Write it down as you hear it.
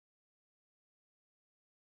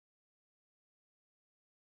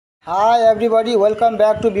Hi everybody, welcome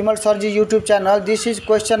back to Bimal Sarji YouTube channel. This is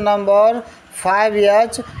question number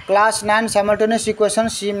 5H class 9 simultaneous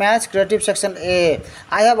equation C maths creative section A.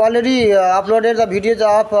 I have already uploaded the videos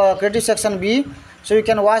of creative section B, so you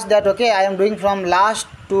can watch that. Okay, I am doing from last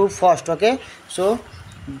to first. Okay, so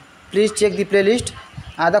please check the playlist.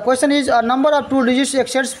 The question is a number of two digits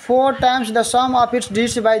exceeds 4 times the sum of its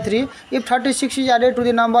digits by 3. If 36 is added to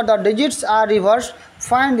the number, the digits are reversed.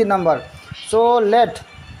 Find the number. So let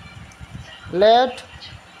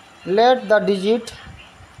the digit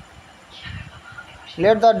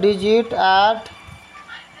at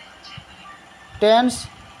tens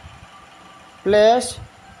place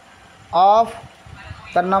of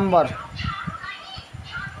the number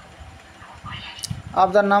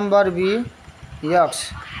be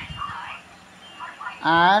x,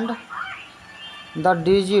 and the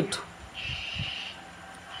digit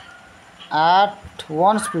at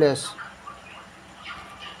ones place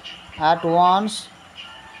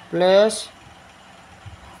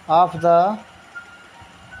of the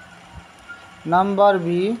number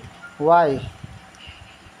be y.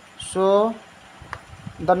 So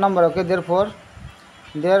the number, okay, therefore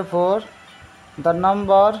the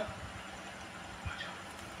number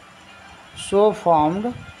so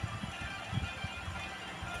formed,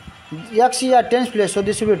 x is at tens place, so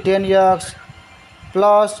this will be 10x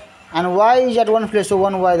plus, and y is at one place, so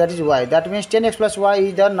 1y, that is y. That means 10x plus y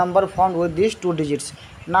is the number formed with these two digits.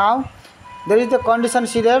 Now there is the condition,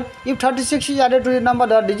 see there, if 36 is added to the number,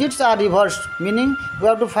 the digits are reversed, meaning we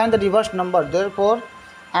have to find the reversed number. Therefore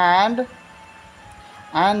and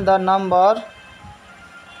the number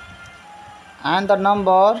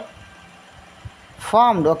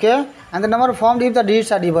formed, okay, and the number formed if the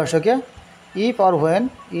digits are reversed, okay, if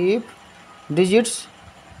digits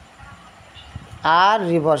are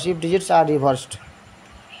reversed,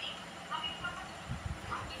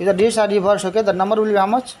 if the digits are reversed, okay, the number will be how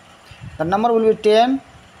much? The number will be 10,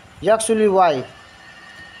 x will be y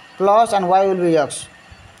plus, and y will be x.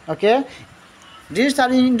 Okay, digits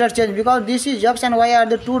are interchange because this is x and y are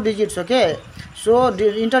the two digits. Okay, so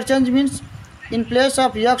the interchange means in place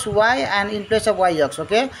of x y and in place of y x.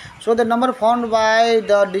 Okay, so the number found by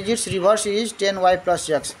the digits reverse is 10y plus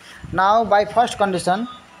x. Now by first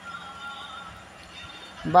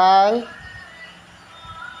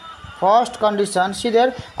condition, see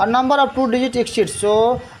there, a number of two digits exceeds.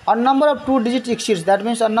 So a number of two digits exceeds, that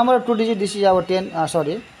means a number of two digits, this is our 10,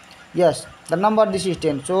 yes, the number, this is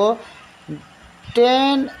 10. So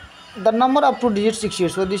 10, the number of two digits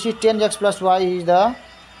exceeds, so this is 10x plus y is the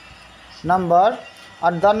number,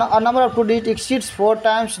 and a number of two digits exceeds 4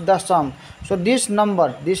 times the sum. So this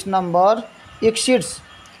number exceeds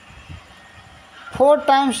 4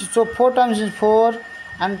 times, so 4 times is 4,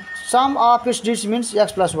 and sum of its digits means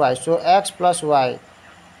x plus y, so x plus y.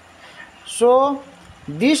 So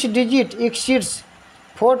this digit exceeds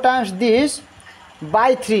 4 times this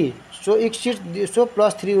by 3, so exceeds this, so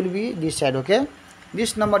plus 3 will be this side. Okay,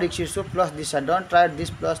 this number exceeds, so plus this side, don't write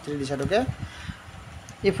this plus 3 this side. Okay,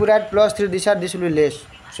 if we write plus 3 this side, this will be less.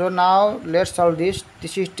 So now let's solve this.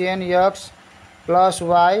 This is 10x plus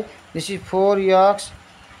y, this is 4x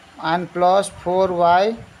and plus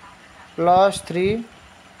 4y plus 3,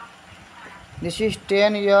 this is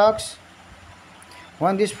 10x.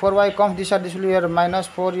 When this 4y comes this side, this will be here minus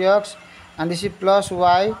 4x, and this is plus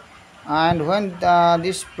y, and when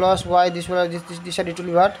this plus y, this side it will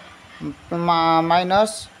be what?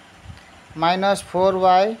 Minus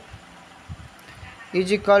 4y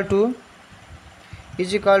is equal to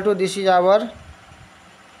this is our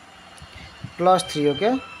plus 3.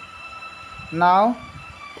 Okay, now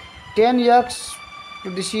 10x,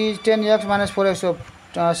 this is 10x minus 4x, so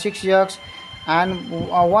 6x, and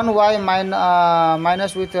 1y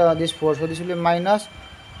minus with this 4, so this will be minus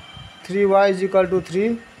 3y is equal to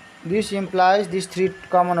 3. This implies this 3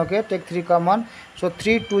 common. Okay, take 3 common, so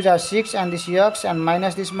 3 2s are 6, and this x, and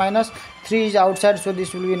minus this minus 3 is outside, so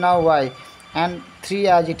this will be now y, and 3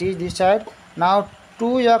 as it is this side. Now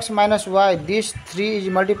 2x minus y, this 3 is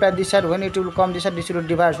multiplied this side, when it will come this side, this will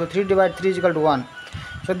divide, so 3 divided 3 is equal to 1.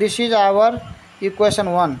 So this is our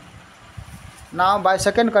equation 1. Now by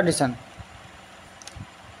second condition,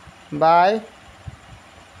 by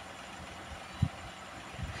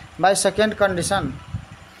second condition,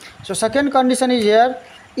 so second condition is here,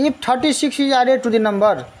 if 36 is added to the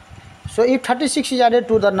number, so if 36 is added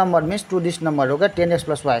to the number means to this number, okay, 10x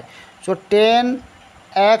plus y, so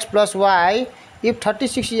 10x plus y, if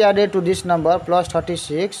 36 is added to this number plus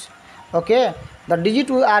 36, okay, the digit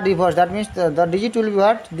will are reversed, that means the digit will be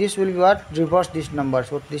what? This will be what? Reverse this number,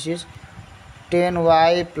 so this is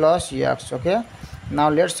 10y plus x. Okay, now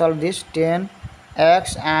let's solve this. 10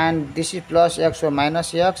 x, and this is plus x, so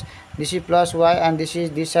minus x. This is plus y, and this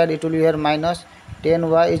is this side it will be here minus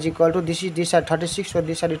 10y is equal to this is this side 36, so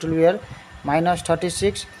this side it will be here minus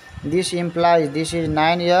 36. This implies this is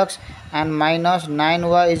 9x and minus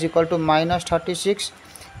 9y is equal to minus 36,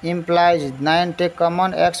 implies 9 take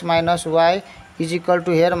common, x minus y is equal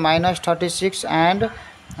to here minus 36, and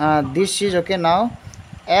this is okay. Now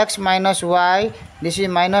x minus y, this is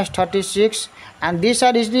minus 36, and this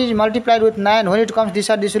side is multiplied with 9. When it comes this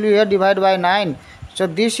side, this will be here divided by 9. So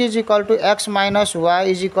this is equal to x minus y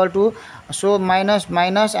is equal to, so minus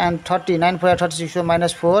minus and 30, 9 4 36, so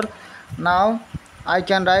minus 4. Now I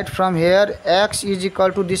can write from here x is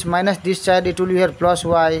equal to this minus this side it will be here plus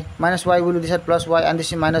y, minus y will be this side plus y, and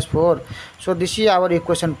this is minus 4. So this is our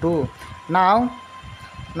equation 2. Now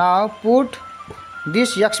put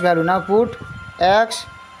this x value, now put x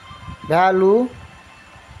value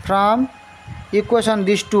from equation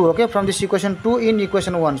this 2, okay, from this equation 2 in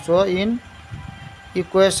equation 1. So in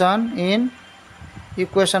equation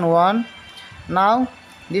 1, now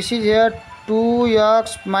this is here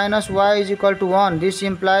 2x minus y is equal to 1. This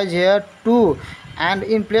implies here 2, and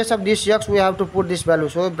in place of this x we have to put this value,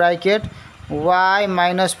 so bracket y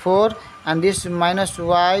minus 4, and this minus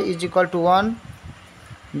y is equal to 1.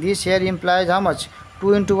 This here implies how much?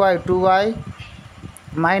 2 into y, 2y,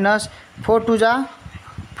 minus 4 to the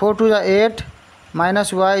 8,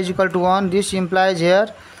 minus y is equal to 1. This implies here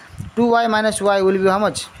 2y minus y will be how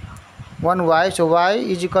much? 1y, so y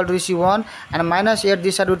is equal to this 1, and minus 8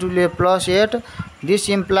 this side will be plus 8. This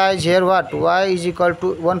implies here what? Y is equal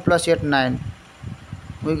to 1 plus 8, 9.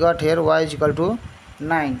 We got here y is equal to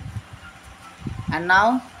 9. And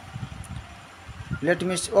now let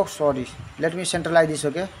me centralize this,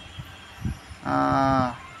 okay.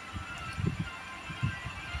 Now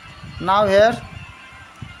here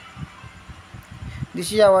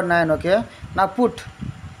this is our 9, okay. Now put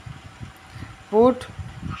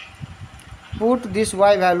this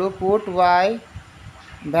y value, put y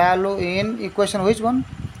value in equation which one?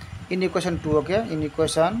 In equation 2, okay, in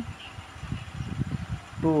equation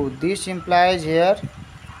 2. This implies here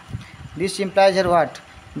what?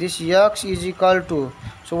 This x is equal to,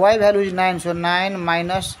 so y value is 9, so 9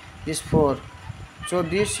 minus this 4, so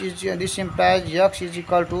this implies x is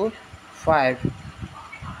equal to 5.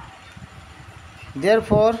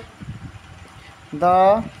 Therefore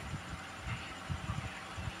the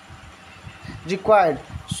required,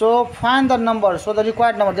 so find the number, so the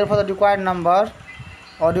required number, therefore the required number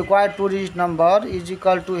or required 2-digit number is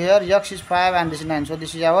equal to here x is 5 and this is 9, so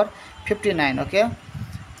this is our 59, okay.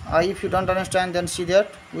 If you don't understand, then see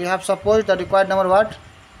that we have supposed the required number what?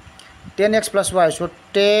 10x plus y, so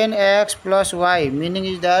 10x plus y, meaning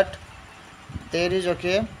is that there is,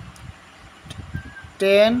 okay,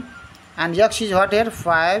 10 and x is what here?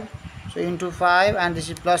 5, so into 5, and this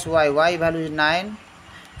is plus y value is 9,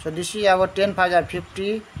 so this is our 10 5 are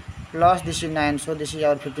 50 plus this is 9, so this is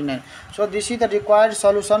our 59. So this is the required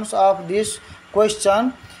solutions of this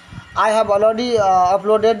question. I have already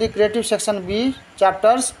uploaded the creative section B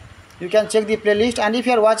chapters. You can check the playlist, and if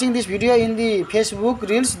you are watching this video in the Facebook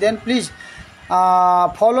reels, then please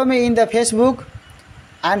follow me in the Facebook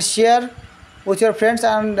and share with your friends,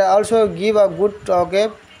 and also give a good, okay,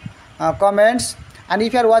 comments. And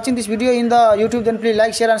if you are watching this video in the YouTube, then please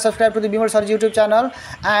like, share and subscribe to the Bimal Sir YouTube channel,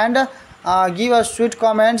 and give us sweet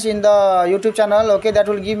comments in the YouTube channel, okay. That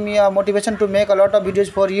will give me a motivation to make a lot of videos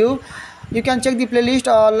for you. You can check the playlist.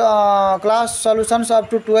 All class solutions up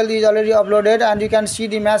to 12 is already uploaded, and you can see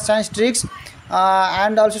the math science tricks,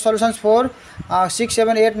 and also solutions for 6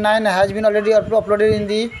 7 8 9 has been already uploaded in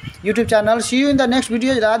the YouTube channel. See you in the next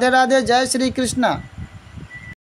video. Radhe Radhe, Jai Shri Krishna.